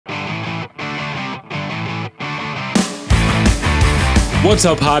What's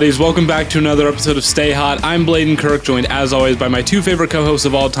up, hotties? Welcome back to another episode of Stay Hot. I'm Bladen Kirk, joined as always by my two favorite co-hosts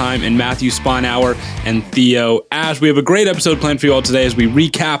of all time in Matthew Sponhour and Theo Ash. We have a great episode planned for you all today as we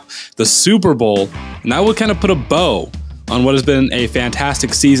recap the Super Bowl, and that will kind of put a bow on what has been a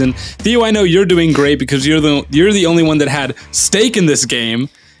fantastic season. Theo, I know you're doing great because you're the only one that had stake in this game,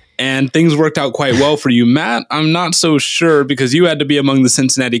 and things worked out quite well for you. Matt, I'm not so sure because you had to be among the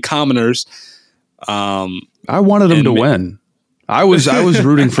Cincinnati Commoners. I wanted them to win. I was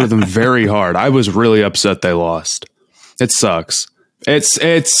rooting for them very hard. I was really upset they lost. It sucks.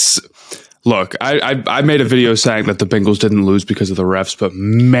 Look, I made a video saying that the Bengals didn't lose because of the refs, but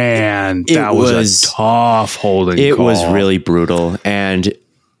man, that was a tough holding call. It was really brutal. And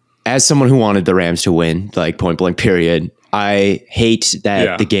as someone who wanted the Rams to win, like point blank period, I hate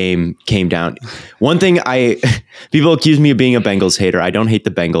that the game came down. One thing people accuse me of being a Bengals hater. I don't hate the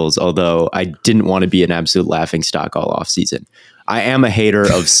Bengals, although I didn't want to be an absolute laughingstock all off season. I am a hater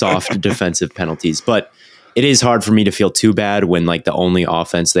of soft defensive penalties, but it is hard for me to feel too bad when like the only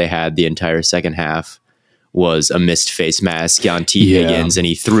offense they had the entire second half was a missed face mask on T. Higgins, and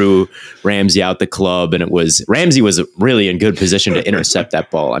he threw Ramsey out the club, and Ramsey was really in good position to intercept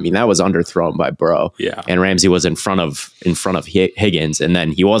that ball. I mean, that was underthrown by Burrow, and Ramsey was in front of Higgins, and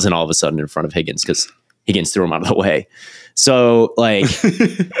then he wasn't all of a sudden in front of Higgins because Higgins threw him out of the way. So, like,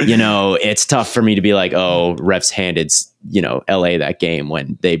 it's tough for me to be like, oh, refs handed, LA that game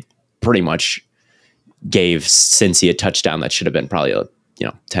when they pretty much gave Cincy a touchdown that should have been probably a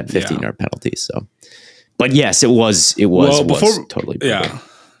 10, 15 yard penalty. So, but yes, it was totally brutal. Yeah.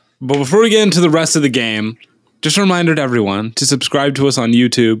 But before we get into the rest of the game, just a reminder to everyone to subscribe to us on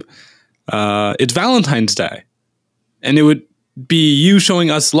YouTube. It's Valentine's Day, and it would be you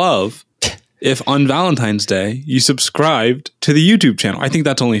showing us love if on Valentine's Day you subscribed to the YouTube channel. I think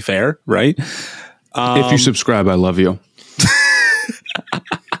that's only fair, right? If you subscribe, I love you.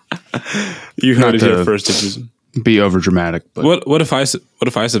 You heard it here first. Be over dramatic, but what if I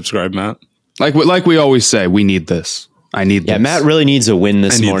subscribe, Matt? Like we always say, we need this. I need this. Yeah, Matt really needs a win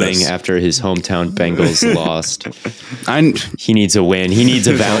this morning after his hometown Bengals lost. He needs a win. He needs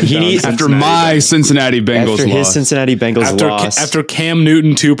a after my Cincinnati Bengals after lost. His Cincinnati Bengals lost. After Cam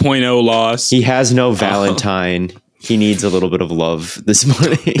Newton 2.0 loss. He has no Valentine. He needs a little bit of love this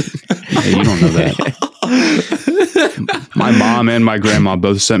morning. Hey, you don't know that. My mom and my grandma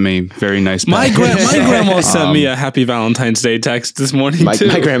both sent me very nice. My grandma sent me a happy Valentine's Day text this morning. My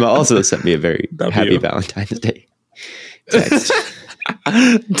grandma also sent me a very happy Valentine's Day text.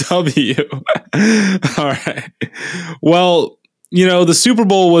 W. All right. Well, the Super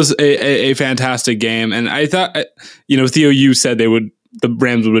Bowl was a fantastic game, and I thought, Theo, you said the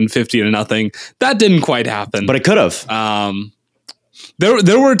Rams would win 50-0. That didn't quite happen, but it could have.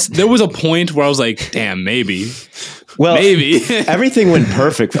 There was a point where I was like, damn, maybe. Well, maybe everything went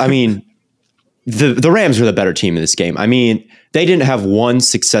perfect. I mean, the Rams were the better team in this game. I mean, they didn't have one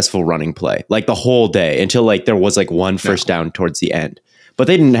successful running play like the whole day until like there was like one first down towards the end. But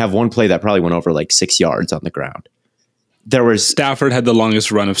they didn't have one play that probably went over like 6 yards on the ground. Stafford had the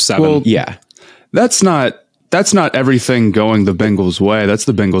longest run of 7. Well, yeah. That's not everything going the Bengals' way. That's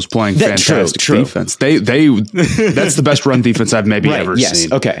the Bengals playing fantastic defense. That's the best run defense I've ever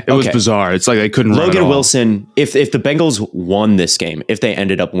seen. Okay. It was bizarre. It's like they couldn't run Logan Wilson, if the Bengals won this game, if they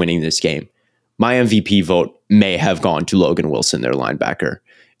ended up winning this game, my MVP vote may have gone to Logan Wilson, their linebacker.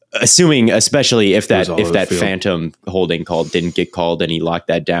 Especially if that phantom holding call didn't get called and he locked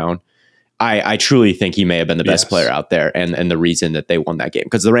that down. I truly think he may have been the best player out there and the reason that they won that game.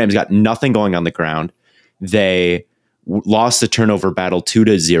 Because the Rams got nothing going on the ground. They lost the turnover battle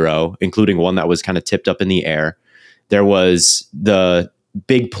 2-0, including one that was kind of tipped up in the air. There was the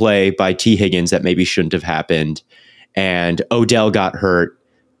big play by T. Higgins that maybe shouldn't have happened, and Odell got hurt,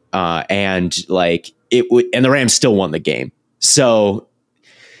 and the Rams still won the game. So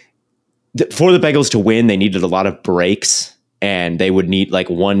for the Bengals to win, they needed a lot of breaks, and they would need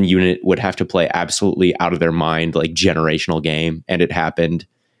like one unit would have to play absolutely out of their mind, like generational game, and it happened,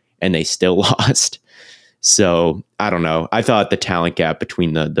 and they still lost. So I don't know. I thought the talent gap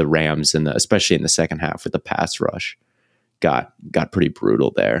between the Rams and especially in the second half with the pass rush got pretty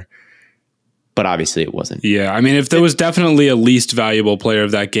brutal there. But obviously it wasn't. Yeah, I mean, if there was definitely a least valuable player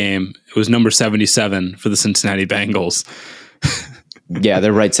of that game, it was number 77 for the Cincinnati Bengals. Yeah,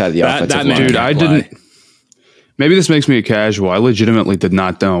 they're right side of the offensive line. Dude, I didn't. Maybe this makes me a casual. I legitimately did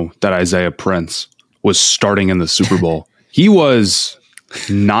not know that Isaiah Prince was starting in the Super Bowl. He was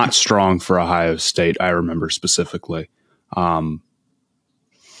not strong for Ohio State, I remember specifically. So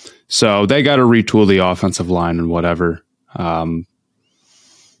they got to retool the offensive line and whatever.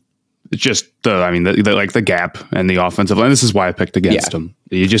 It's just the gap and the offensive line. This is why I picked against them.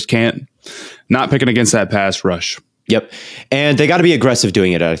 You just can't not picking against that pass rush. Yep. And they got to be aggressive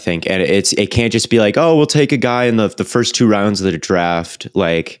doing it, I think. And it can't just be like, oh, we'll take a guy in the first 2 rounds of the draft.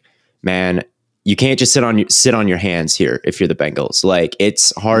 Like, man, you can't just sit on your hands here if you're the Bengals. Like,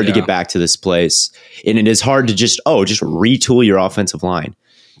 it's hard to get back to this place. And it is hard to just retool your offensive line.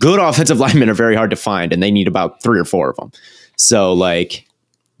 Good offensive linemen are very hard to find, and they need about 3 or 4 of them. So, like,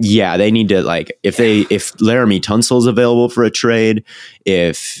 yeah, they need to, like, if Laramie Tunsil's available for a trade,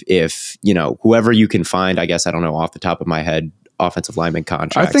 if whoever you can find, I guess, I don't know off the top of my head, offensive lineman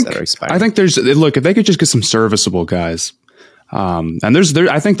contracts that are expiring. I think if they could just get some serviceable guys. And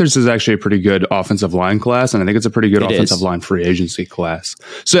I think this is actually a pretty good offensive line class, and I think it's a pretty good offensive line free agency class.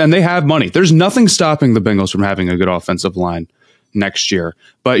 So, and they have money. There's nothing stopping the Bengals from having a good offensive line next year.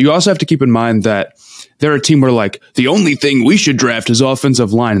 But you also have to keep in mind that they're a team where, like, the only thing we should draft is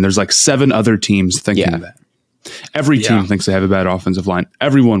offensive line, and there's like 7 other teams thinking that. Every team thinks they have a bad offensive line.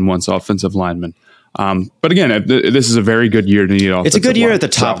 Everyone wants offensive linemen. But again, this is a very good year to need offensive line. It's a good year at the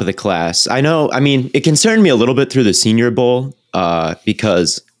top of the class. I know. I mean, it concerned me a little bit through the Senior Bowl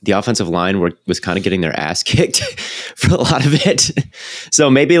because the offensive line was kind of getting their ass kicked for a lot of it. So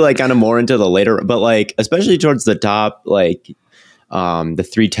maybe like kind of more into the later, but like especially towards the top, like the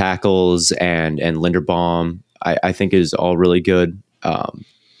 3 tackles and Linderbaum, I think is all really good.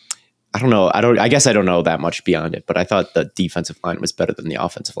 I don't know. I guess I don't know that much beyond it, but I thought the defensive line was better than the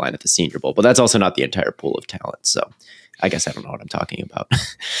offensive line at the Senior Bowl, but that's also not the entire pool of talent. So I guess I don't know what I'm talking about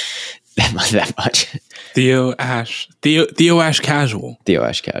that much. Theo Ash casual.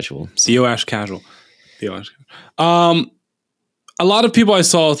 A lot of people I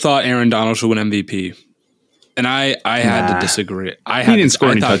saw thought Aaron Donald should win MVP, and I had to disagree. He didn't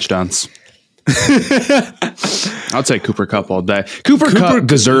score any touchdowns. I'll take Cooper Kupp all day. Cooper Kupp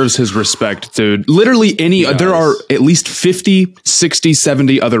deserves his respect, dude. Literally there are at least 50, 60,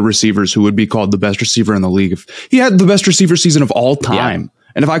 70 other receivers who would be called the best receiver in the league. If he had the best receiver season of all time. Yeah.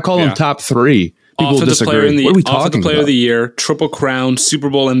 And if I call him top 3, people will disagree. What are we talking about? Player of the year, Triple Crown, Super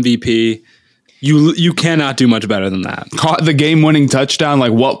Bowl MVP. You cannot do much better than that. Caught the game-winning touchdown.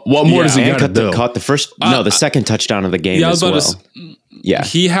 Like what more does he got to do? Caught the second touchdown of the game as well. Yeah,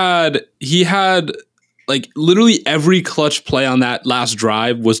 he had like literally every clutch play on that last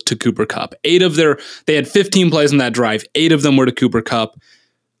drive was to Cooper Kupp. They had 15 plays on that drive. 8 of them were to Cooper Kupp.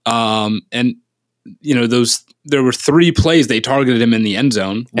 And there were 3 plays they targeted him in the end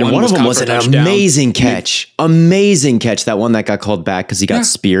zone. And one of them was an amazing catch. Amazing catch. That one that got called back because he got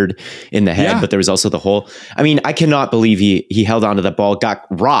speared in the head, but there was also the hole. I mean, I cannot believe he held onto the ball, got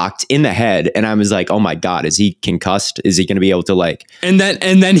rocked in the head, and I was like, oh my God, is he concussed? Is he going to be able to like and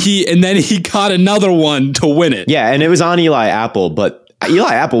then he got another one to win it. Yeah, and it was on Eli Apple, but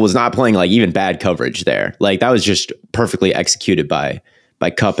Eli Apple was not playing like even bad coverage there. Like that was just perfectly executed by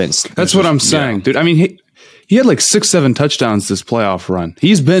Kupp. And that's what I'm saying, dude. I mean, he had like 6-7 touchdowns this playoff run.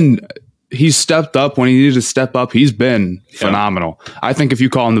 He's stepped up when he needed to step up. He's been phenomenal. I think if you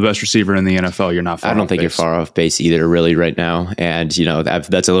call him the best receiver in the NFL, you're not far off base. I don't think you're far off base either, really, right now. And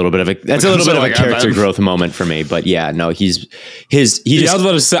that's a little bit of a character growth moment for me. But yeah, no, I was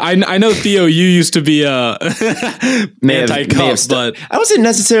about to say, I know Theo, you used to be anti-Kupp, but I wasn't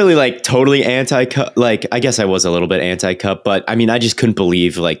necessarily like totally anti-Kupp. Like I guess I was a little bit anti-Kupp, but I mean, I just couldn't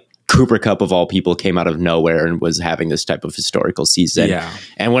believe like Cooper Kupp of all people came out of nowhere and was having this type of historical season. Yeah.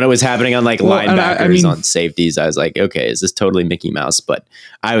 And when it was happening on like linebackers on safeties, I was like, okay, is this totally Mickey Mouse? But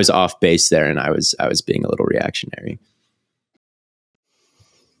I was off base there and I was being a little reactionary.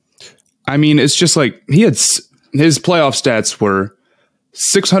 I mean, it's just like his playoff stats were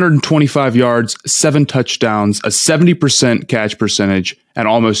 625 yards, 7 touchdowns, a 70% catch percentage, and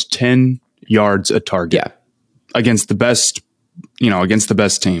almost 10 yards a target. Yeah. Against the best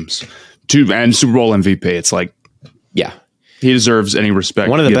teams, and Super Bowl MVP. It's like, yeah, he deserves any respect.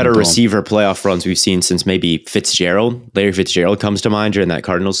 One of the better receiver playoff runs we've seen since maybe Larry Fitzgerald comes to mind during that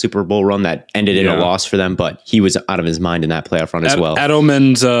Cardinals Super Bowl run that ended in a loss for them, but he was out of his mind in that playoff run as well.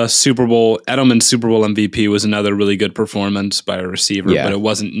 Edelman's Super Bowl MVP was another really good performance by a receiver, but it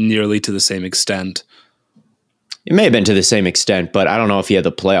wasn't nearly to the same extent. It may have been to the same extent, but I don't know if he had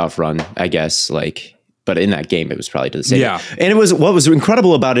the playoff run, I guess, like. But in that game, it was probably to the same. Yeah. And what was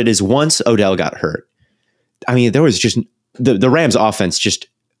incredible about it is once Odell got hurt, I mean, there was just the Rams offense just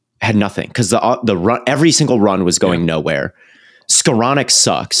had nothing because the run, every single run was going nowhere. Skoranek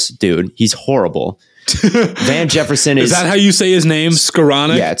sucks, dude. He's horrible. Van Jefferson is that how you say his name?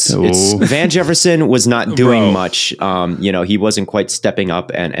 Skoranek? Yeah, it's Van Jefferson was not doing much. He wasn't quite stepping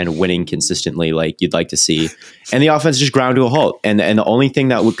up and winning consistently like you'd like to see. And the offense just ground to a halt. And the only thing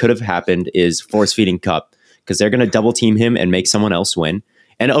that could have happened is force feeding Kupp, because they're going to double team him and make someone else win.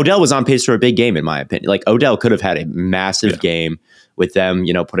 And Odell was on pace for a big game, in my opinion. Like, Odell could have had a massive game with them,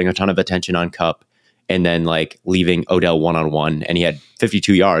 putting a ton of attention on Kupp, and then like leaving Odell one-on-one. And he had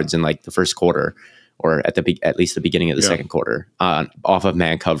 52 yards in like the first quarter, or at least the beginning of the second quarter, off of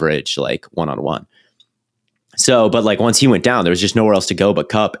man coverage, like one-on-one. So, but like once he went down, there was just nowhere else to go but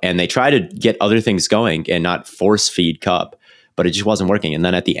Kupp. And they tried to get other things going and not force feed Kupp, but it just wasn't working. And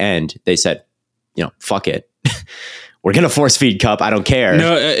then at the end, they said, fuck it. We're going to force feed Kupp. I don't care.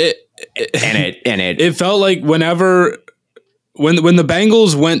 No, it felt like when the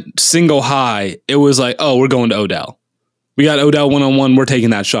Bengals went single high, it was like, oh, we're going to Odell. We got Odell one-on-one. We're taking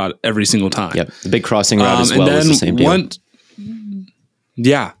that shot every single time. Yep. The big crossing route as well was the same deal.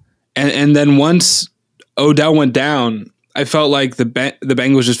 And then once Odell went down, I felt like the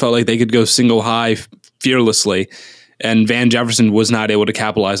Bengals just felt like they could go single high fearlessly, and Van Jefferson was not able to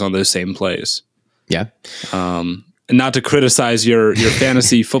capitalize on those same plays. Yeah. And not to criticize your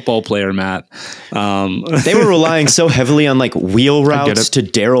fantasy football player, Matt. They were relying so heavily on like wheel routes to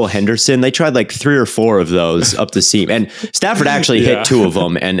Darrell Henderson. They tried like 3 or 4 of those up the seam, and Stafford actually hit 2 of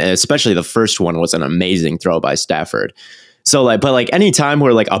them. And especially the first one was an amazing throw by Stafford. So but any time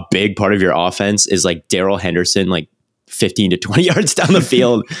where like a big part of your offense is like Darrell Henderson, like 15 to 20 yards down the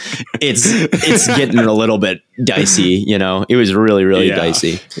field, it's getting a little bit dicey. It was really, really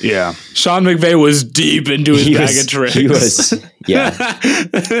dicey. Yeah. Sean McVay was deep into his bag of tricks. He was, yeah.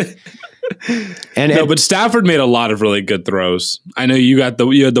 But Stafford made a lot of really good throws. I know you had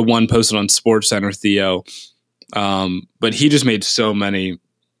the one posted on SportsCenter, Theo. But he just made so many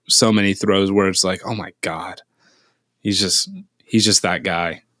throws where it's like, oh my God, he's just that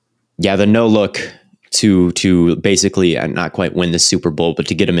guy. Yeah. The no look to basically not quite win the Super Bowl, but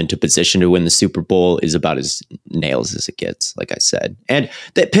to get him into position to win the Super Bowl is about as nails as it gets, like I said. And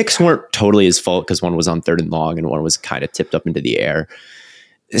the picks weren't totally his fault, because one was on 3rd and long and one was kind of tipped up into the air.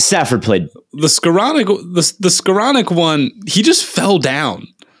 Stafford played the Skoranek one. He just fell down.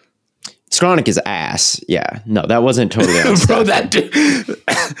 Skoranek is ass. Yeah, no, that wasn't totally on bro.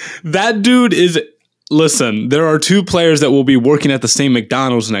 That dude is. Listen, there are 2 players that will be working at the same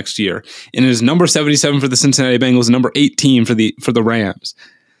McDonald's next year, and it is number 77 for the Cincinnati Bengals and number 18 for the Rams.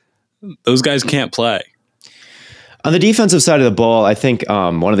 Those guys can't play. On the defensive side of the ball, I think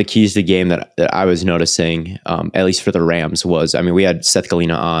one of the keys to the game that I was noticing, at least for the Rams, was, we had Seth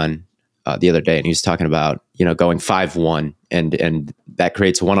Galina on the other day, and he was talking about going 5-1, and that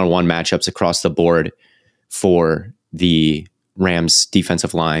creates one-on-one matchups across the board for the Rams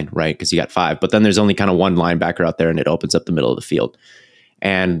defensive line, right? Because you got 5, but then there's only kind of one linebacker out there, and it opens up the middle of the field.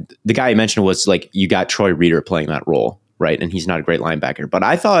 And the guy I mentioned was like, you got Troy Reeder playing that role, right? And he's not a great linebacker, but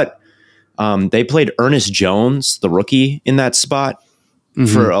I thought they played Ernest Jones, the rookie, in that spot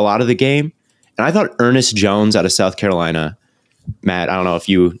for a lot of the game. And I thought Ernest Jones out of South Carolina, Matt, I don't know if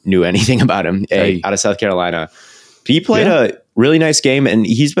you knew anything about him, out of South Carolina. He played a really nice game, and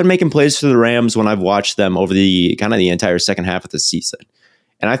he's been making plays for the Rams when I've watched them over the kind of the entire second half of the season.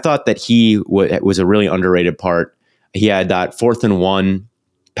 And I thought that he was a really underrated part. He had that 4th and 1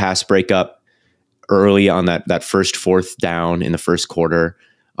 pass breakup early on that first 4th down in the first quarter.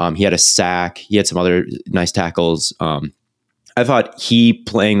 He had a sack. He had some other nice tackles. I thought he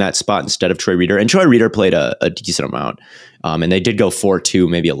playing that spot instead of Troy Reeder, and Troy Reeder played a decent amount. And they did go 4-2,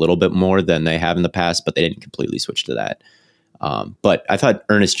 maybe a little bit more than they have in the past, but they didn't completely switch to that. But I thought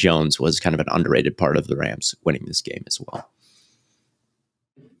Ernest Jones was kind of an underrated part of the Rams winning this game as well.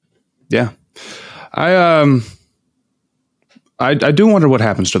 Yeah. I do wonder what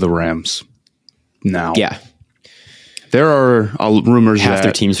happens to the Rams now. Yeah. There are rumors half that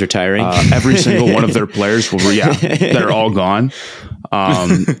their team's retiring. Every single one of their players will, they're all gone.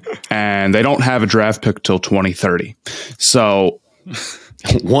 And they don't have a draft pick till 2030. So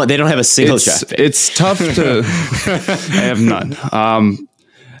they don't have a single draft pick. It's tough to, I have none.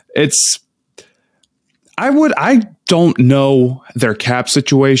 I don't know their cap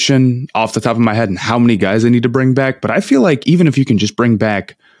situation off the top of my head and how many guys they need to bring back, but I feel like even if you can just bring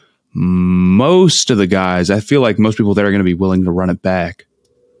back most of the guys, I feel like most people there are going to be willing to run it back.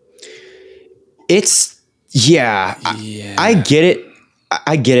 I get it.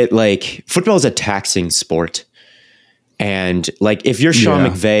 I get it. Like, football is a taxing sport. And like, if you're Sean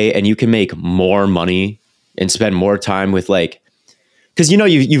McVay and you can make more money and spend more time with like because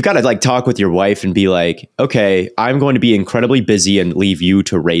you've got to like talk with your wife and be like, okay, I'm going to be incredibly busy and leave you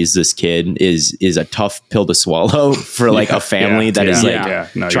to raise this kid is a tough pill to swallow for like a family that is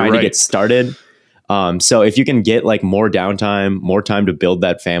trying to get started. So if you can get like more downtime, more time to build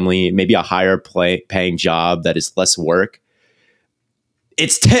that family, maybe a higher paying job that is less work,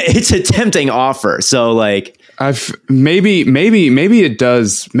 it's a tempting offer. So like maybe it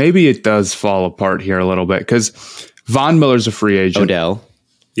does fall apart here a little bit because Von Miller's a free agent. Odell.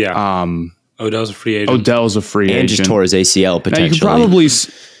 Yeah. Odell's a free agent. And just tore his ACL potentially. Now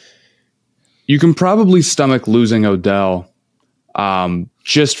you can probably stomach losing Odell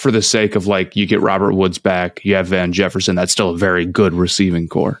just for the sake of like you get Robert Woods back, you have Van Jefferson. That's still a very good receiving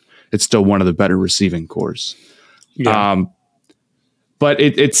core. It's still one of the better receiving cores. Yeah. But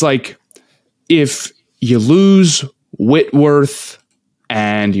it's like if you lose Whitworth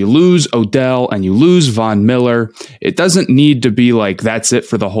and you lose Odell and you lose Von Miller, it doesn't need to be like that's it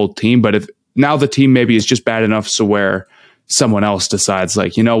for the whole team. But if now the team maybe is just bad enough to where someone else decides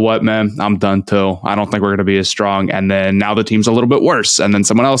like, you know what, man, I'm done too. I don't think we're going to be as strong. And then now the team's a little bit worse. And then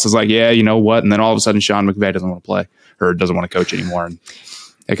someone else is like, yeah, you know what? And then all of a sudden Sean McVay doesn't want to play or doesn't want to coach anymore. And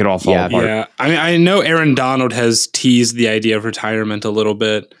it could all fall apart. Yeah. I mean, I know Aaron Donald has teased the idea of retirement a little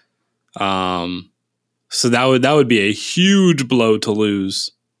bit. So that would be a huge blow to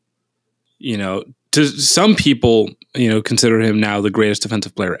lose. You know, to some people, you know, consider him now the greatest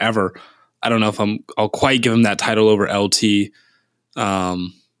defensive player ever. I don't know if I'll quite give him that title over LT.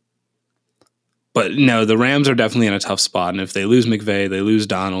 But no, the Rams are definitely in a tough spot. And if they lose McVay, they lose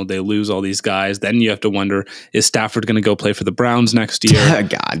Donald, they lose all these guys, then you have to wonder, is Stafford going to go play for the Browns next year?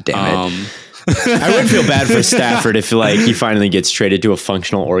 God damn it. I would feel bad for Stafford if like he finally gets traded to a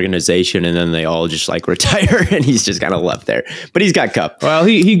functional organization and then they all just like retire and he's just kind of left there. But he's got Kupp. Well,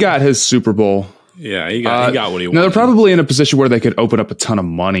 he got his Super Bowl. Yeah, he got what he wanted. No, they're probably in a position where they could open up a ton of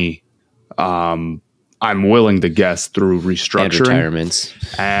money. I'm willing to guess through restructuring and retirements.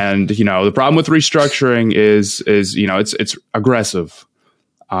 And you know, the problem with restructuring is you know it's aggressive,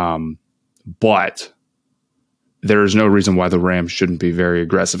 but there's no reason why the Rams shouldn't be very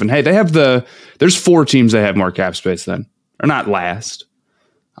aggressive. And hey, they have there's 4 teams that have more cap space than, or not last.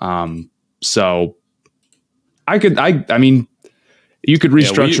 So I mean, you could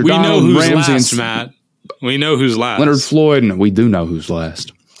restructure. We know who's Ramsey last, Matt. We know who's last. Leonard Floyd, and we do know who's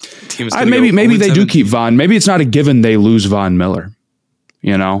last. Maybe they do keep Von. Maybe it's not a given they lose Von Miller,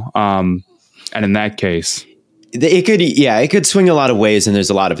 you know? And in that case, it could swing a lot of ways and there's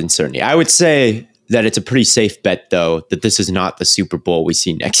a lot of uncertainty. I would say that it's a pretty safe bet though, that this is not the Super Bowl we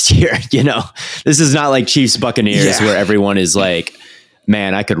see next year. You know, this is not like Chiefs Buccaneers where everyone is like,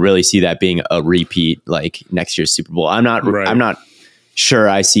 man, I could really see that being a repeat, like next year's Super Bowl. I'm not sure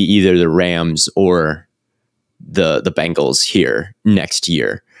I see either the Rams or the Bengals here next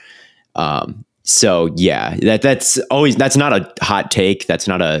year. So yeah, that's not a hot take. That's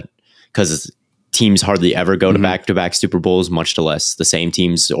not because teams hardly ever go to back-to-back Super Bowls, much to less the same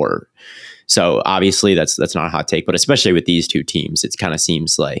teams. So obviously that's not a hot take, but especially with these two teams, it kind of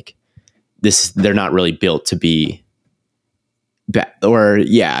seems like they're not really built to be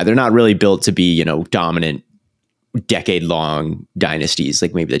they're not really built to be, you know, dominant decade-long dynasties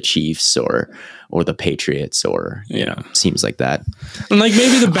like maybe the Chiefs or the Patriots or you know, seems like that. And like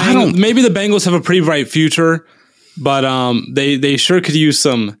maybe the Bengals have a pretty bright future, but they sure could use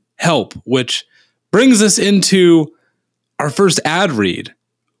some help, which brings us into our first ad read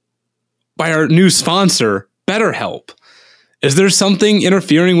by our new sponsor, BetterHelp. Is there something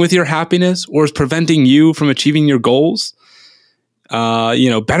interfering with your happiness or is preventing you from achieving your goals?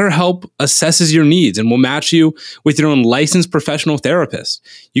 BetterHelp assesses your needs and will match you with your own licensed professional therapist.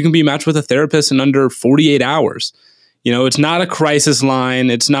 You can be matched with a therapist in under 48 hours. You know, it's not a crisis line.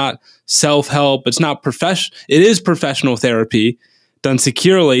 It's not self-help. It's not it is professional therapy done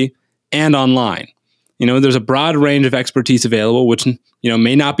securely and online. You know, there's a broad range of expertise available, which, you know,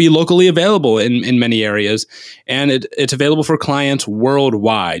 may not be locally available in many areas. And it's available for clients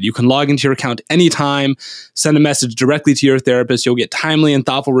worldwide. You can log into your account anytime, send a message directly to your therapist. You'll get timely and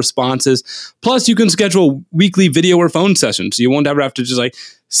thoughtful responses. Plus, you can schedule weekly video or phone sessions. So you won't ever have to just like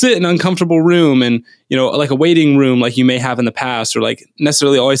sit in an uncomfortable room and, you know, like a waiting room like you may have in the past, or like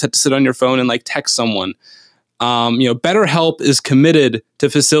necessarily always have to sit on your phone and like text someone. BetterHelp is committed to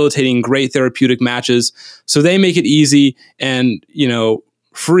facilitating great therapeutic matches, so they make it easy and, you know,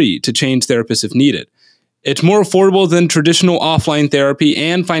 free to change therapists if needed. It's more affordable than traditional offline therapy,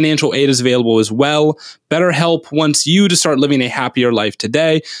 and financial aid is available as well. BetterHelp wants you to start living a happier life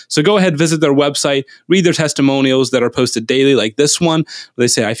today. So go ahead, visit their website, read their testimonials that are posted daily like this one, where they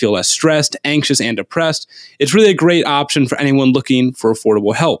say, I feel less stressed, anxious, and depressed. It's really a great option for anyone looking for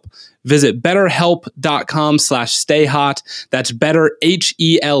affordable help. Visit betterhelp.com/stayhot. That's better,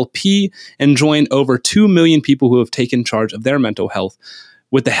 HELP, and join over 2 million people who have taken charge of their mental health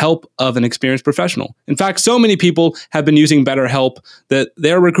with the help of an experienced professional. In fact, so many people have been using BetterHelp that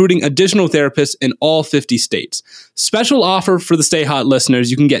they're recruiting additional therapists in all 50 states. Special offer for the Stay Hot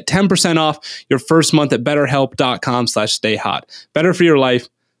listeners. You can get 10% off your first month at betterhelp.com/stayhot. Better for your life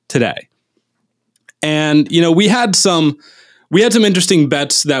today. And, you know, we had some interesting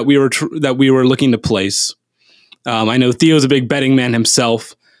bets that we were looking to place. I know Theo's a big betting man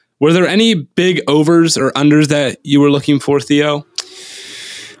himself. Were there any big overs or unders that you were looking for, Theo?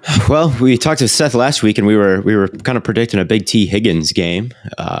 Well, we talked to Seth last week, and we were kind of predicting a big T. Higgins game.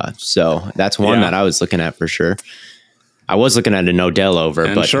 So that's one that I was looking at for sure. I was looking at an Odell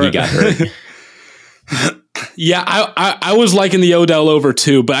over, but he got hurt. Yeah, I was liking the Odell over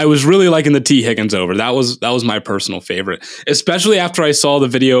too, but I was really liking the T. Higgins over. That was my personal favorite, especially after I saw the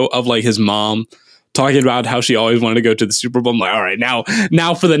video of like his mom talking about how she always wanted to go to the Super Bowl. I'm like, all right, now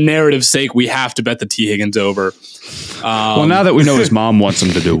for the narrative's sake, we have to bet the T. Higgins over. Well, now that we know his mom wants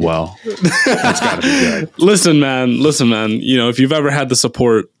him to do well, that's got to be good. Listen, man. You know, if you've ever had the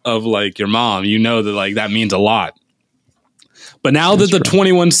support of like your mom, you know that like that means a lot. But now that the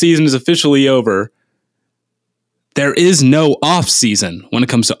 21 season is officially over, there is no off season when it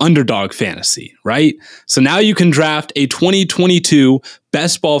comes to Underdog fantasy, right? So now you can draft a 2022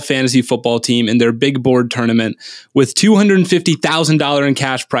 best ball fantasy football team in their big board tournament with $250,000 in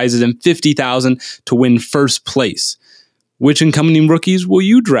cash prizes and $50,000 to win first place. Which incoming rookies will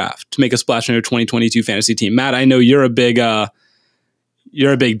you draft to make a splash on your 2022 fantasy team? Matt, I know you're a big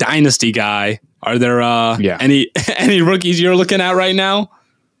dynasty guy. Are there any rookies you're looking at right now?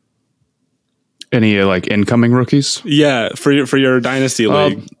 Any like incoming rookies? Yeah, for your dynasty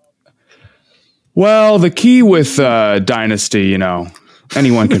league. Well, the key with dynasty, you know,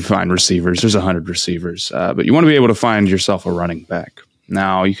 anyone can find receivers. There's 100 receivers, but you want to be able to find yourself a running back.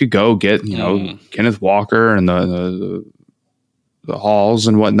 Now you could go get Kenneth Walker and the Halls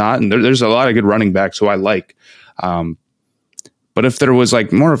and whatnot, and there's a lot of good running backs who I like. But if there was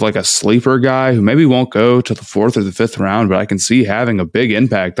like more of like a sleeper guy who maybe won't go to the 4th or the 5th round, but I can see having a big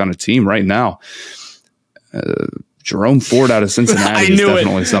impact on a team right now, Jerome Ford out of Cincinnati is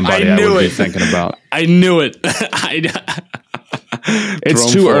definitely somebody I would be thinking about. I knew it.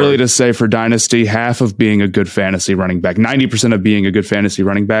 It's too early to say for Dynasty. Half of being a good fantasy running back, 90% of being a good fantasy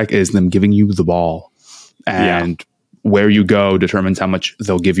running back is them giving you the ball. And where you go determines how much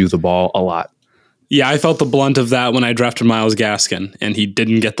they'll give you the ball a lot. Yeah, I felt the blunt of that when I drafted Myles Gaskin, and he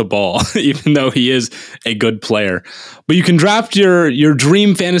didn't get the ball, even though he is a good player. But you can draft your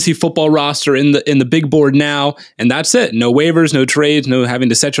dream fantasy football roster in the big board now, and that's it. No waivers, no trades, no having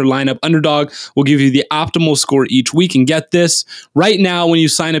to set your lineup. Underdog will give you the optimal score each week. And get this, right now when you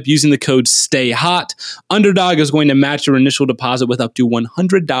sign up using the code STAYHOT, Underdog is going to match your initial deposit with up to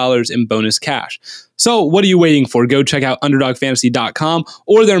 $100 in bonus cash. So what are you waiting for? Go check out UnderdogFantasy.com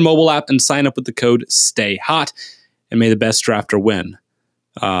or their mobile app and sign up with the code STAYHOT, and may the best drafter win.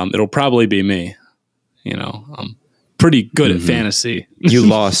 It'll probably be me. You know, I'm pretty good at fantasy. You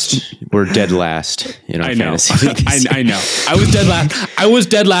lost. We're dead last in our fantasy league. I know. I was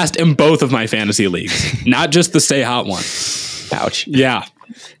dead last in both of my fantasy leagues, not just the Stay Hot one. Ouch. Yeah.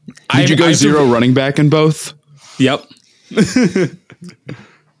 Did you go zero running back in both? Yep.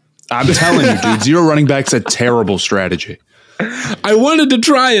 I'm telling you, dude, zero running back's a terrible strategy. I wanted to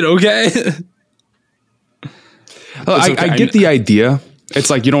try it, okay? I get the idea. It's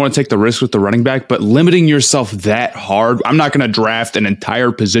like you don't want to take the risk with the running back, but limiting yourself that hard, I'm not going to draft an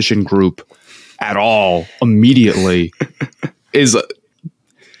entire position group at all immediately. Is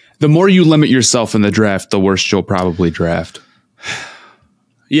the more you limit yourself in the draft, the worse you'll probably draft.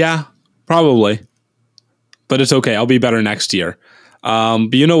 Yeah, probably. But it's okay. I'll be better next year.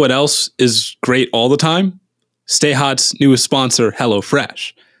 But you know what else is great all the time? Stay Hot's newest sponsor,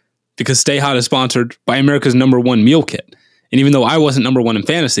 HelloFresh. Because Stay Hot is sponsored by America's #1 meal kit. And even though I wasn't #1 in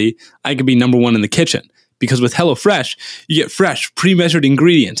fantasy, I could be #1 in the kitchen. Because with HelloFresh, you get fresh, pre-measured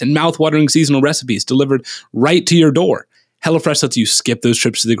ingredients and mouth-watering seasonal recipes delivered right to your door. HelloFresh lets you skip those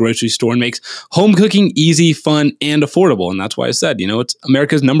trips to the grocery store and makes home cooking easy, fun, and affordable. And that's why I said, it's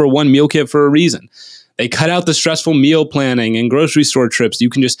America's #1 meal kit for a reason. They cut out the stressful meal planning and grocery store trips. You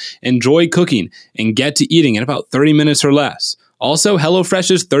can just enjoy cooking and get to eating in about 30 minutes or less. Also,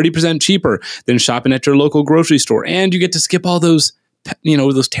 HelloFresh is 30% cheaper than shopping at your local grocery store, and you get to skip all those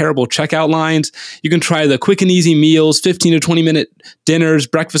those terrible checkout lines. You can try the quick and easy meals, 15 to 20 minute dinners,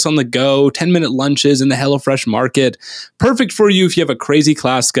 breakfast on the go, 10-minute lunches in the HelloFresh market. Perfect for you if you have a crazy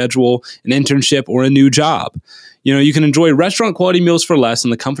class schedule, an internship, or a new job. You can enjoy restaurant quality meals for less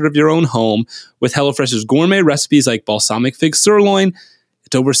in the comfort of your own home with HelloFresh's gourmet recipes like balsamic fig sirloin.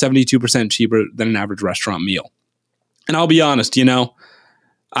 It's over 72% cheaper than an average restaurant meal. And I'll be honest, I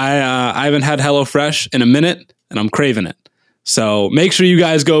haven't had HelloFresh in a minute, and I'm craving it. So make sure you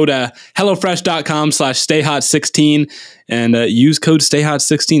guys go to HelloFresh.com/StayHot16 and use code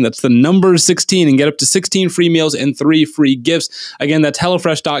StayHot16. That's the number 16 and get up to 16 free meals and 3 free gifts. Again, that's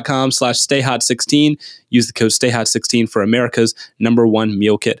HelloFresh.com/StayHot16. Use the code StayHot16 for America's #1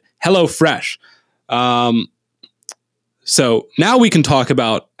 meal kit. HelloFresh. So now we can talk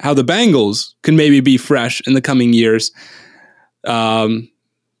about how the Bengals can maybe be fresh in the coming years.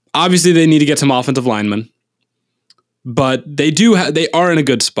 Obviously, they need to get some offensive linemen. But they are in a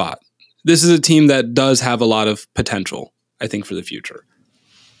good spot. This is a team that does have a lot of potential, I think, for the future.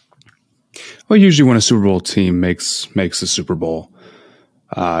 Well, usually when a Super Bowl team makes a Super Bowl,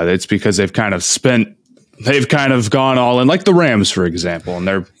 it's because they've kind of gone all in, like the Rams, for example.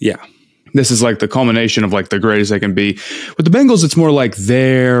 And this is like the culmination of like the greatest they can be. With the Bengals, it's more like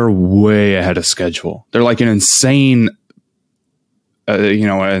they're way ahead of schedule. They're like an insane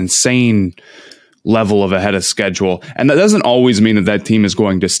level of ahead of schedule. And that doesn't always mean that team is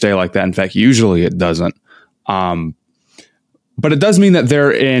going to stay like that. In fact, usually it doesn't. But it does mean that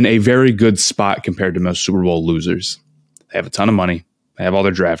they're in a very good spot compared to most Super Bowl losers. They have a ton of money. They have all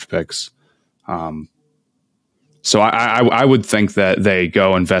their draft picks. So I would think that they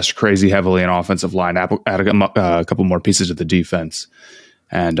go invest crazy heavily in offensive line, add a couple more pieces to the defense,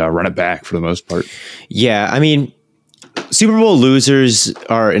 and run it back for the most part. Yeah, I mean, Super Bowl losers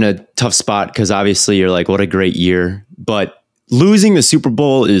are in a tough spot because obviously you're like, what a great year. But losing the Super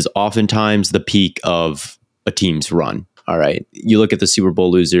Bowl is oftentimes the peak of a team's run. All right. You look at the Super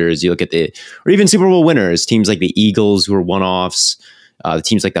Bowl losers, you look at or even Super Bowl winners, teams like the Eagles who are one-offs, the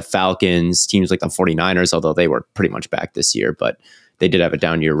teams like the Falcons, teams like the 49ers, although they were pretty much back this year, but they did have a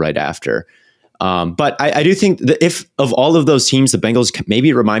down year right after. But I do think that if of all of those teams, the Bengals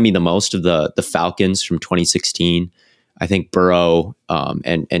maybe remind me the most of the Falcons from 2016. I think Burrow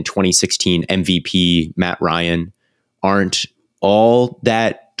and 2016 MVP Matt Ryan aren't all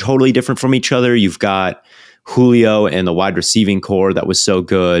that totally different from each other. You've got Julio and the wide receiving core that was so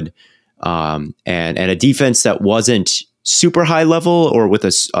good, and a defense that wasn't super high level or with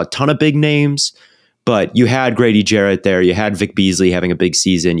a ton of big names. But you had Grady Jarrett there. You had Vic Beasley having a big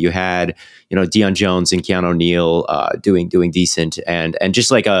season. You had Deion Jones and Keanu Neal doing decent and just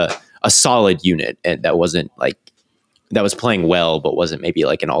like a solid unit, and that wasn't like. That was playing well, but wasn't maybe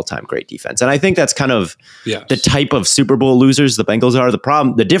like an all-time great defense. And I think that's kind of the type of Super Bowl losers the Bengals are.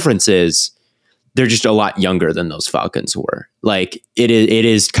 The difference is they're just a lot younger than those Falcons were. Like it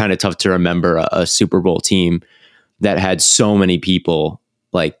is kind of tough to remember a Super Bowl team that had so many people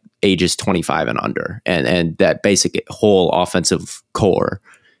like ages 25 and under, and that basic whole offensive core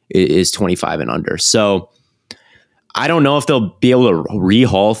is 25 and under. So I don't know if they'll be able to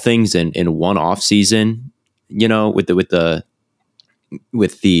rehaul things in one off season. With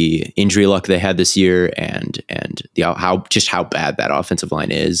the injury luck they had this year and how bad that offensive line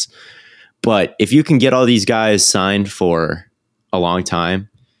is. But if you can get all these guys signed for a long time,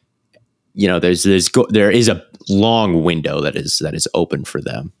 there is a long window that is open for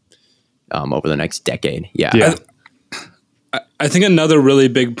them over the next decade. Yeah. I think another really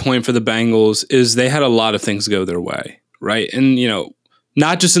big point for the Bengals is they had a lot of things go their way, right? And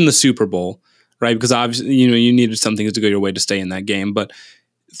not just in the Super Bowl. Right, because obviously, you needed something to go your way to stay in that game. But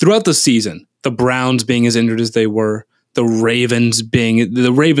throughout the season, the Browns being as injured as they were, the Ravens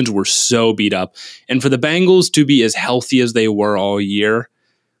were so beat up. And for the Bengals to be as healthy as they were all year,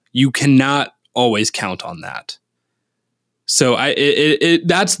 you cannot always count on that. So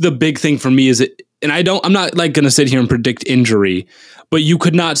that's the big thing for me I'm not like going to sit here and predict injury, but you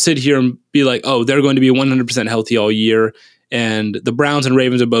could not sit here and be like, oh, they're going to be 100% healthy all year. And the Browns and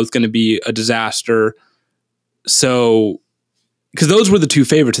Ravens are both going to be a disaster. So, because those were the two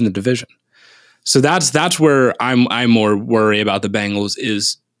favorites in the division. So that's where I'm more worried about the Bengals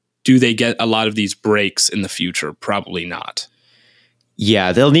is, do they get a lot of these breaks in the future? Probably not.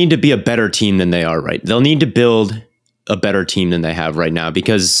 Yeah, they'll need to be a better team than they are right. They'll need to build a better team than they have right now,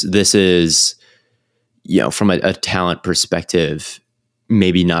 because this is, from a talent perspective,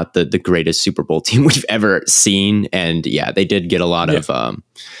 maybe not the greatest Super Bowl team we've ever seen. And yeah, they did get a lot of,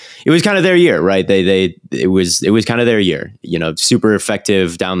 it was kind of their year, right? It was kind of their year, super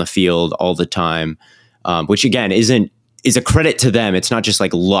effective down the field all the time, which again, is a credit to them. It's not just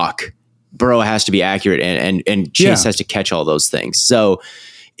like luck. Burrow has to be accurate and Chase has to catch all those things. So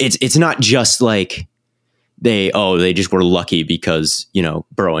it's not just like they just were lucky because,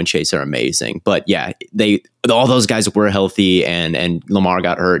 Burrow and Chase are amazing. But yeah, all those guys were healthy and Lamar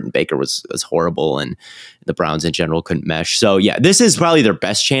got hurt and Baker was horrible and the Browns in general couldn't mesh. So yeah, this is probably their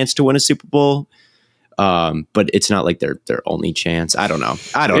best chance to win a Super Bowl. But it's not like their only chance. I don't know.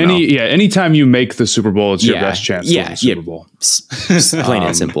 Yeah. Anytime you make the Super Bowl, it's your best chance to win the Super Bowl. Plain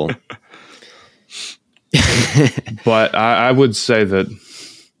and simple. But I would say that,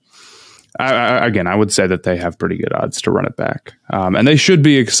 I would say that they have pretty good odds to run it back. And they should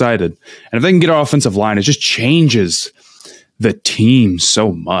be excited. And if they can get our offensive line, it just changes the team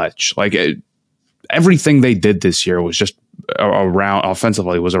so much. Like everything they did this year was just around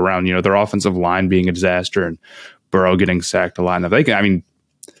offensively was around, their offensive line being a disaster and Burrow getting sacked a lot. Now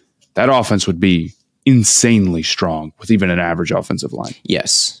that offense would be insanely strong with even an average offensive line.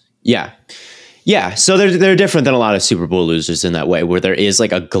 Yes. Yeah. Yeah, so they're different than a lot of Super Bowl losers in that way, where there is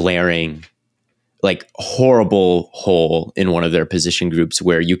like a glaring, like horrible hole in one of their position groups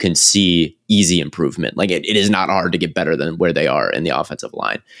where you can see easy improvement. Like it is not hard to get better than where they are in the offensive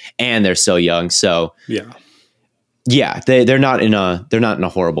line, and they're so young. So they're not in a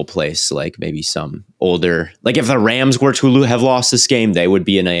horrible place. Like maybe some older, like if the Rams were to have lost this game, they would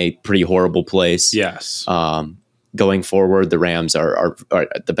be in a pretty horrible place. Yes. Going forward, the Rams are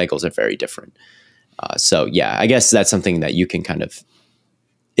the Bengals are very different. So yeah, I guess that's something that you can kind of.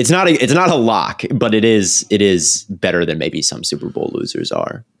 It's not a lock, but it is better than maybe some Super Bowl losers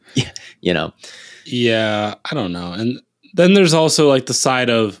are. Yeah, I don't know. And then there's also like the side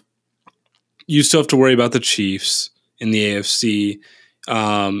of you still have to worry about the Chiefs in the AFC.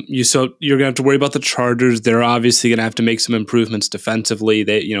 You're gonna have to worry about the Chargers. They're obviously gonna have to make some improvements defensively.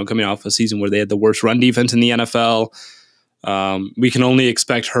 They, coming off a season where they had the worst run defense in the NFL. We can only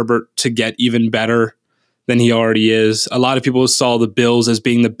expect Herbert to get even better than he already is. A lot of people saw the Bills as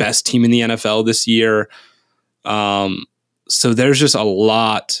being the best team in the NFL this year. So there's just a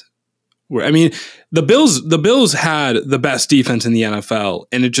lot. The Bills had the best defense in the NFL,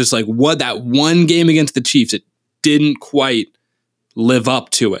 and it just like that one game against the Chiefs, it didn't quite live up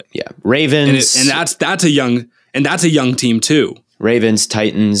to it. Yeah, Ravens, and that's a young team too. Ravens,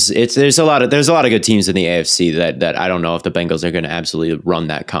 Titans. There's a lot of good teams in the AFC that I don't know if the Bengals are going to absolutely run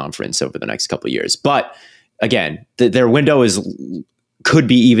that conference over the next couple of years. But again, their window could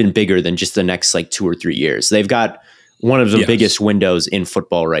be even bigger than just the next like 2 or 3 years. They've got one of the biggest windows in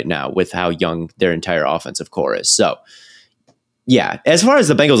football right now with how young their entire offensive core is. So yeah, as far as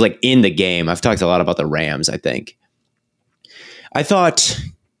the Bengals like in the game, I've talked a lot about the Rams. I thought,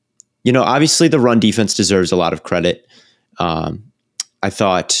 obviously the run defense deserves a lot of credit. I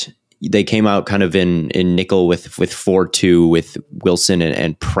thought they came out kind of in nickel with 4-2 with Wilson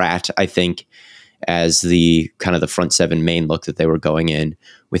and Pratt, I think, as the kind of the front seven main look that they were going in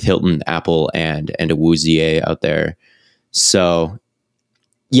with Hilton, Apple, and Awuzie out there. So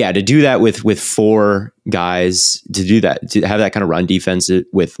yeah, to do that with 4 guys, to have that kind of run defense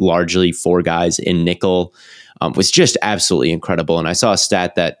with largely 4 guys in nickel was just absolutely incredible. And I saw a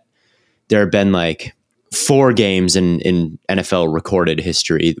stat that there have been like 4 games in NFL recorded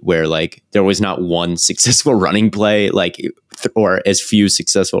history where like there was not one successful running play, or as few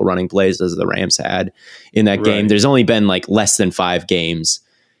successful running plays as the Rams had in that game. There's only been like less than 5 games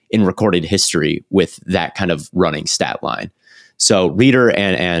in recorded history with that kind of running stat line. So Reeder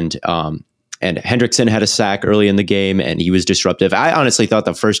and Hendrickson had a sack early in the game, and he was disruptive. I honestly thought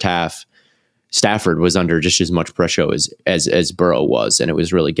the first half Stafford was under just as much pressure as Burrow was, and it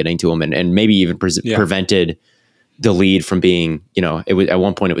was really getting to him, and maybe even prevented the lead from being, it was at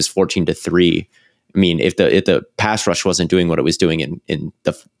one point it was 14-3. I mean, if the pass rush wasn't doing what it was doing in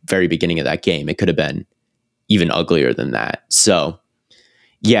the very beginning of that game, it could have been even uglier than that. So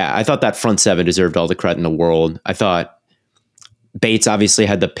yeah, I thought that front seven deserved all the credit in the world. I thought Bates obviously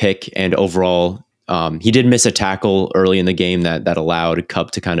had the pick, and overall, he did miss a tackle early in the game that allowed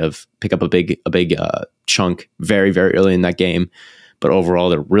Kupp to kind of pick up a big chunk very, very early in that game. But overall,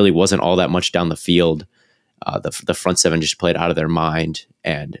 there really wasn't all that much down the field. The front seven just played out of their mind.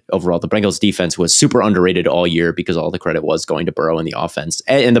 And overall, the Bengals defense was super underrated all year because all the credit was going to Burrow in the offense.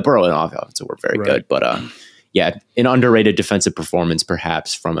 And the Burrow and offense were very good. But yeah, an underrated defensive performance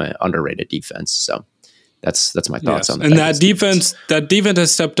perhaps from an underrated defense. So that's my thoughts on that. And that defense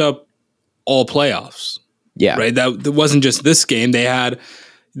has stepped up all playoffs. Yeah. Right. That wasn't just this game. That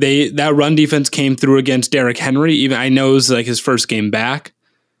run defense came through against Derrick Henry. Even I know it was like his first game back,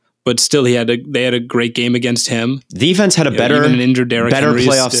 but still they had a great game against him. The defense had a better Henry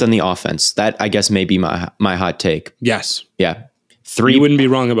playoffs than the offense. That I guess may be my hot take. Yes. Yeah. You wouldn't be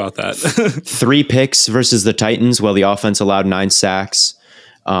wrong about that. 3 picks versus the Titans, while the offense allowed 9 sacks.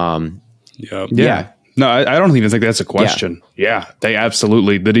 Yeah. No, I don't even think that's a question. Yeah,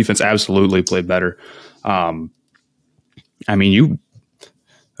 the defense absolutely played better. The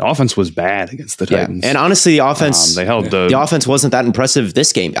offense was bad against the Titans. And honestly, the offense the offense wasn't that impressive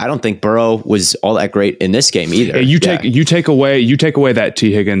this game. I don't think Burrow was all that great in this game either. You take away that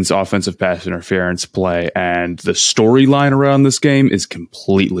T. Higgins offensive pass interference play, and the storyline around this game is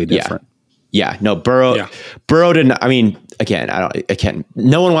completely different. Yeah, no, Burrow didn't. I mean, again,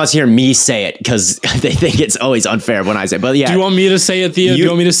 no one wants to hear me say it because they think it's always unfair when I say it. But yeah. Do you want me to say it, Theo? Do you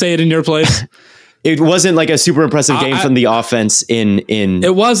want me to say it in your place? It wasn't like a super impressive game from the offense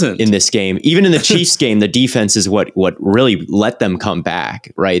it wasn't in this game. Even in the Chiefs game, the defense is what really let them come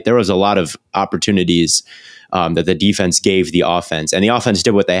back, right? There was a lot of opportunities that the defense gave the offense, and the offense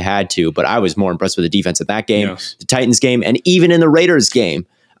did what they had to, but I was more impressed with the defense in that game, the Titans game, and even in the Raiders game.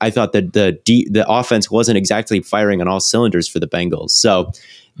 I thought that the offense wasn't exactly firing on all cylinders for the Bengals. So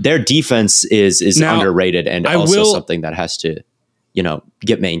their defense is now, underrated and something that has to,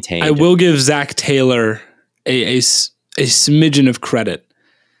 get maintained. I will give Zach Taylor a smidgen of credit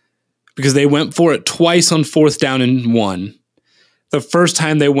because they went for it twice on 4th down and 1. The first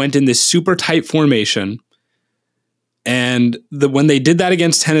time they went in this super tight formation, and when they did that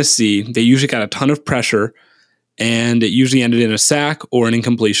against Tennessee, they usually got a ton of pressure, and it usually ended in a sack or an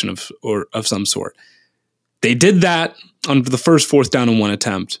incompletion of some sort. They did that on the first 4th down and 1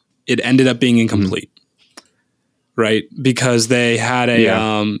 attempt. It ended up being incomplete. Right, because they had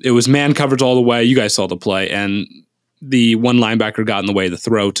it was man coverage all the way. You guys saw the play, and the one linebacker got in the way of the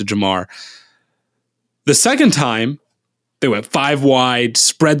throw to Jamar. The second time, they went 5 wide,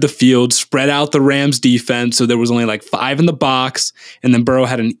 spread the field, spread out the Rams defense, so there was only like 5 in the box, and then Burrow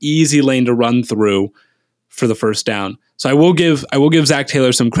had an easy lane to run through for the first down. So I will give Zach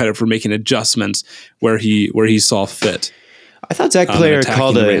Taylor some credit for making adjustments where he saw fit. I thought Zach Taylor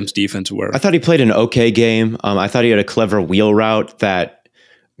called the Rams defense I thought he played an okay game. I thought he had a clever wheel route that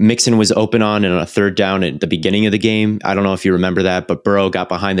Mixon was open on a 3rd down at the beginning of the game. I don't know if you remember that, but Burrow got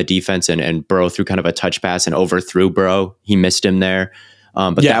behind the defense and Burrow threw kind of a touch pass and overthrew Burrow. He missed him there.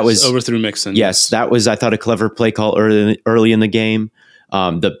 That was overthrew Mixon. Yes, that was, I thought, a clever play call early in the game.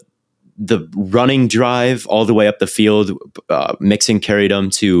 The running drive all the way up the field, Mixon carried him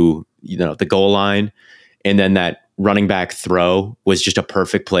to the goal line, and then that running back throw was just a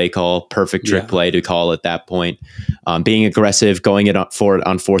perfect play call, perfect trick play to call at that point. Being aggressive, going for it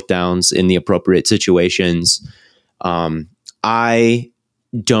on 4th downs in the appropriate situations. I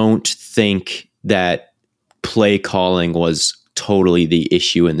don't think that play calling was totally the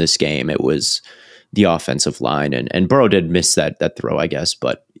issue in this game. It was the offensive line, and Burrow did miss that throw, I guess,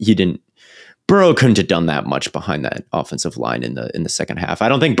 but Burrow couldn't have done that much behind that offensive line in the second half. I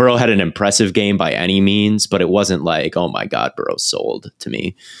don't think Burrow had an impressive game by any means, but it wasn't like, oh my God, Burrow sold to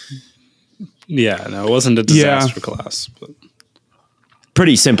me. Yeah, no, it wasn't a disaster class. But.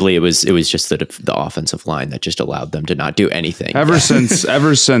 Pretty simply, it was just the offensive line that just allowed them to not do anything. Ever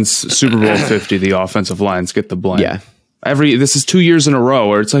since Super Bowl 50, the offensive lines get the blame. Yeah, this is 2 years in a row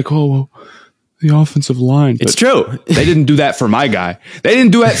where it's like, oh, the offensive line. It's true. They didn't do that for my guy. They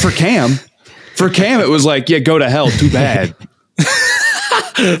didn't do that for Cam. For Cam, it was like, go to hell. Too bad.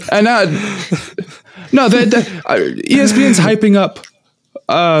 And ESPN's hyping up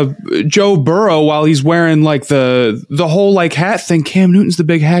Joe Burrow while he's wearing like the whole like hat thing. Cam Newton's the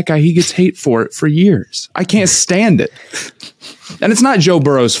big hat guy. He gets hate for it for years. I can't stand it. And it's not Joe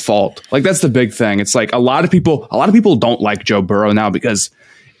Burrow's fault. Like, that's the big thing. It's like a lot of people don't like Joe Burrow now because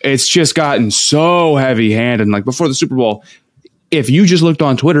it's just gotten so heavy-handed. And like before the Super Bowl, if you just looked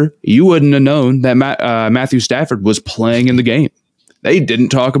on Twitter, you wouldn't have known that Matthew Stafford was playing in the game. They didn't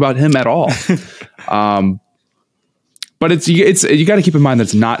talk about him at all. But it's you got to keep in mind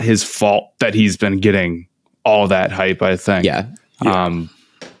that's not his fault that he's been getting all that hype, I think. Yeah.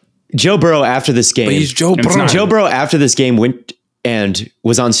 Joe Burrow after this game. But he's Joe Burrow. Joe Burrow after this game went and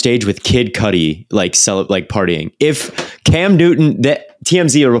was on stage with Kid Cudi, like partying. If Cam Newton, that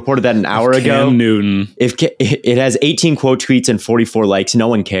TMZ reported that an hour ago. Cam Newton. If it has 18 quote tweets and 44 likes, no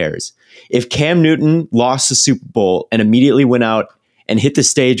one cares. If Cam Newton lost the Super Bowl and immediately went out and hit the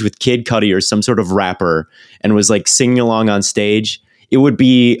stage with Kid Cudi or some sort of rapper and was like singing along on stage, it would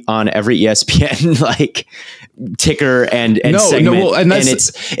be on every ESPN like ticker and segment. Well, and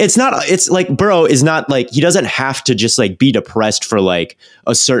it's like Burrow is not like, he doesn't have to just like be depressed for like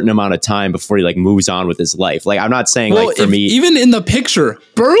a certain amount of time before he like moves on with his life. Like, I'm not saying like for me, even in the picture,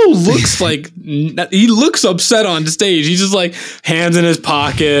 Burrow looks like he looks upset on stage. He's just like hands in his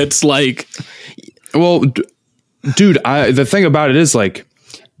pockets. Like, well, dude, the thing about it is like,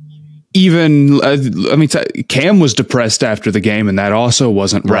 even Cam was depressed after the game, and that also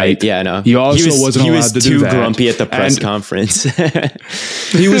wasn't right. Yeah, I know. He also wasn't allowed to do that. He was too grumpy at the press conference.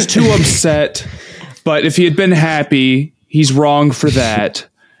 He was too upset. But if he had been happy, he's wrong for that.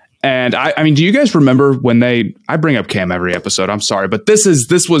 And I mean, do you guys remember when I bring up Cam every episode? I'm sorry, but this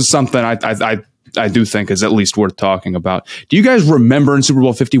was something I do think is at least worth talking about. Do you guys remember in Super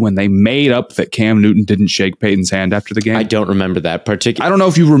Bowl 50 when they made up that Cam Newton didn't shake Peyton's hand after the game? I don't remember that particular. I don't know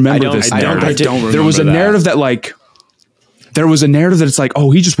if you remember this narrative. I don't remember. There was a narrative that it's like,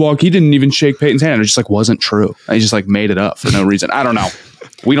 oh, he didn't even shake Peyton's hand. It just like wasn't true. I just like made it up for no reason. I don't know.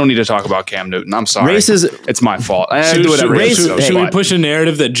 We don't need to talk about Cam Newton. I'm sorry. It's my fault. Should we push a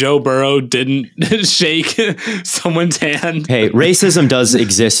narrative that Joe Burrow didn't shake someone's hand? Hey, racism does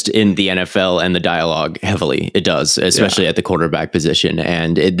exist in the NFL and the dialogue heavily. It does, especially at the quarterback position.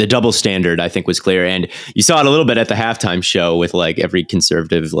 And the double standard, I think, was clear. And you saw it a little bit at the halftime show with like every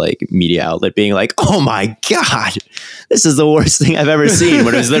conservative like media outlet being like, oh my God, this is the worst thing I've ever seen.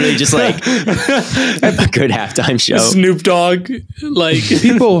 When it was literally just like a good halftime show. Snoop Dogg, like...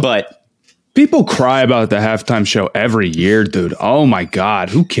 People cry about the halftime show every year, dude. Oh my God,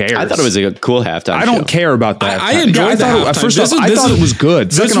 who cares? I thought it was a cool halftime show. I don't care about that. I enjoyed the halftime. First off, I thought it was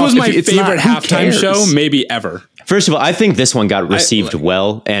good. This was my favorite halftime show, maybe ever. First of all, I think this one got received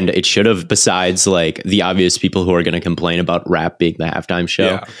well, and it should have, besides like the obvious people who are going to complain about rap being the halftime show.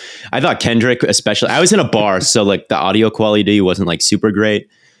 Yeah. I thought Kendrick, especially, I was in a bar, so like the audio quality wasn't like super great.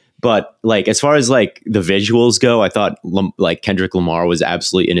 But like, as far as like the visuals go, I thought like Kendrick Lamar was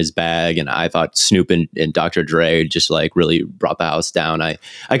absolutely in his bag. And I thought Snoop and Dr. Dre just like really brought the house down. I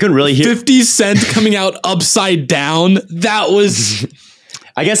couldn't really hear 50 Cent coming out upside down. That was,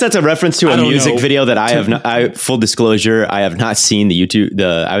 I guess that's a reference to a music video that I have not, full disclosure, I have not seen the YouTube.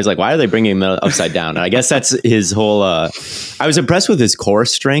 I was like, why are they bringing him upside down? And I guess that's his whole, I was impressed with his core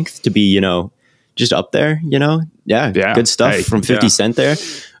strength to be, just up there, Yeah. Good stuff from 50 Cent there.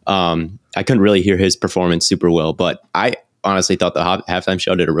 I couldn't really hear his performance super well, but I honestly thought the halftime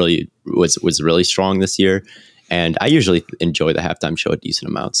show was really strong this year. And I usually enjoy the halftime show a decent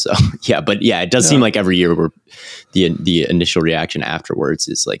amount. So it does seem like every year where the initial reaction afterwards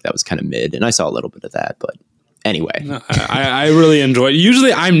is like, that was kind of mid. And I saw a little bit of that, but anyway. No, I really enjoy it.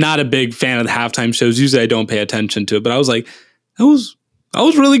 Usually I'm not a big fan of the halftime shows. Usually I don't pay attention to it, but I was like, that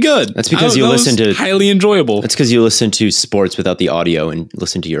was really good. That's because you listen to highly enjoyable. That's because you listen to sports without the audio and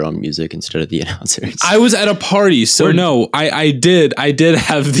listen to your own music instead of the announcers. I was at a party, so no, I did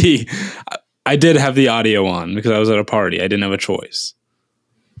have the audio on because I was at a party. I didn't have a choice.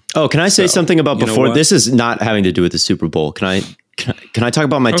 Oh, can I say something about before? This is not having to do with the Super Bowl. Can I talk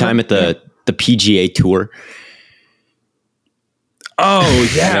about my time at the PGA Tour?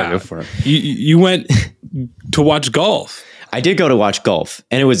 Oh yeah, go for it. You went to watch golf. I did go to watch golf,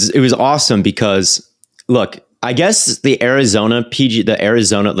 and it was awesome because, look, I guess the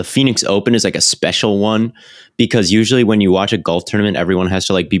Phoenix Open is like a special one because usually when you watch a golf tournament, everyone has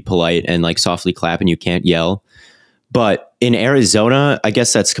to like be polite and like softly clap and you can't yell. But in Arizona, I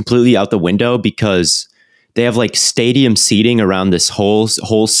guess that's completely out the window because they have like stadium seating around this hole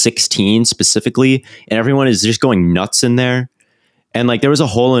 16 specifically, and everyone is just going nuts in there. And like there was a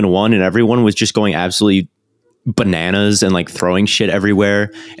hole in one, and everyone was just going absolutely bananas and like throwing shit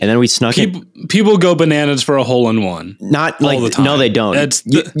everywhere. And then we snuck people go bananas for a hole in one. Not all like the time. No, they don't.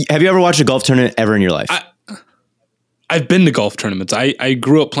 Have you ever watched a golf tournament ever in your life? I've been to golf tournaments. I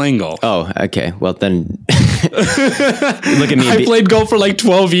grew up playing golf. Oh, okay. Well then look at me. I played golf for like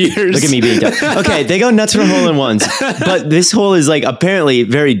 12 years. Look at me being done. Okay, they go nuts for hole in ones. But this hole is like apparently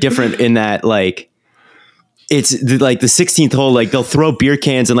very different in that like it's like the 16th hole, like they'll throw beer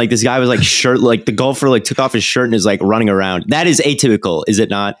cans and like this guy was like the golfer like took off his shirt and is like running around. That is atypical, is it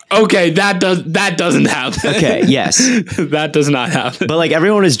not? Okay, that doesn't happen. Okay, yes. That does not happen. But like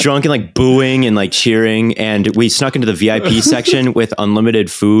everyone is drunk and like booing and like cheering, and we snuck into the VIP section with unlimited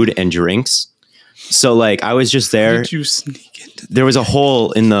food and drinks. So like I was just there. How did you sneak into there was a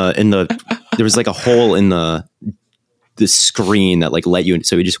hole in the there was like a hole in the screen that like let you in,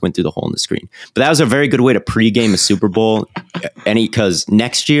 so we just went through the hole in the screen. But that was a very good way to pregame a Super Bowl, because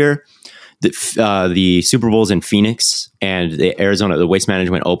next year The Super Bowl's in Phoenix, and the Waste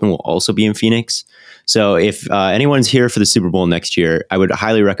Management Open will also be in Phoenix. So if anyone's here for the Super Bowl next year, I would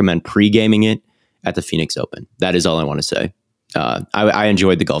highly recommend pre-gaming it at the Phoenix Open. That is all I want to say. I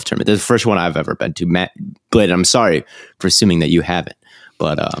enjoyed the golf tournament. This is the first one I've ever been to. Matt, Blade, I'm sorry for assuming that you haven't,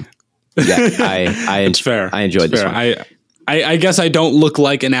 but it's fair. I enjoyed this one. I guess I don't look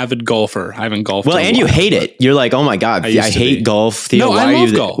like an avid golfer. I haven't golfed. Well, and you hate it. You're like, oh my God, I hate golf. Theo, no, I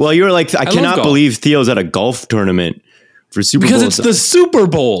love golf. Well, you were like, I cannot believe Theo's at a golf tournament for Super Bowl. Because it's the Super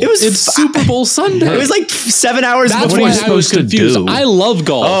Bowl. It's Super Bowl Sunday. It was like 7 hours before. That's why I was confused. I love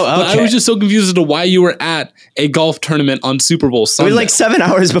golf. But I was just so confused as to why you were at a golf tournament on Super Bowl Sunday. It was like 7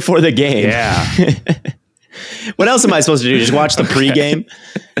 hours before the game. Yeah. What else am I supposed to do? Just watch the pregame?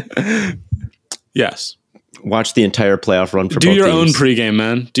 Yes. Watch the entire playoff run for both Do your teams. own pregame,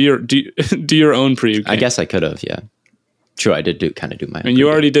 man. Do your own pregame. I guess I could have, yeah. True, I did kind of do my own. And you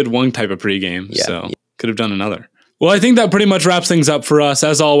already did one type of pregame, so could have done another. Well, I think that pretty much wraps things up for us.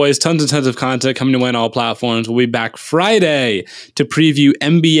 As always, tons and tons of content coming to on all platforms. We'll be back Friday to preview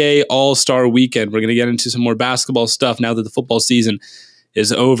NBA All-Star Weekend. We're going to get into some more basketball stuff now that the football season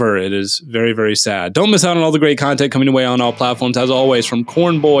is over. It is very, very sad. Don't miss out on all the great content coming away on all platforms. As always, from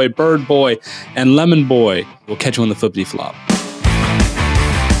Corn Boy, Bird Boy, and Lemon Boy, we'll catch you on the flippity flop.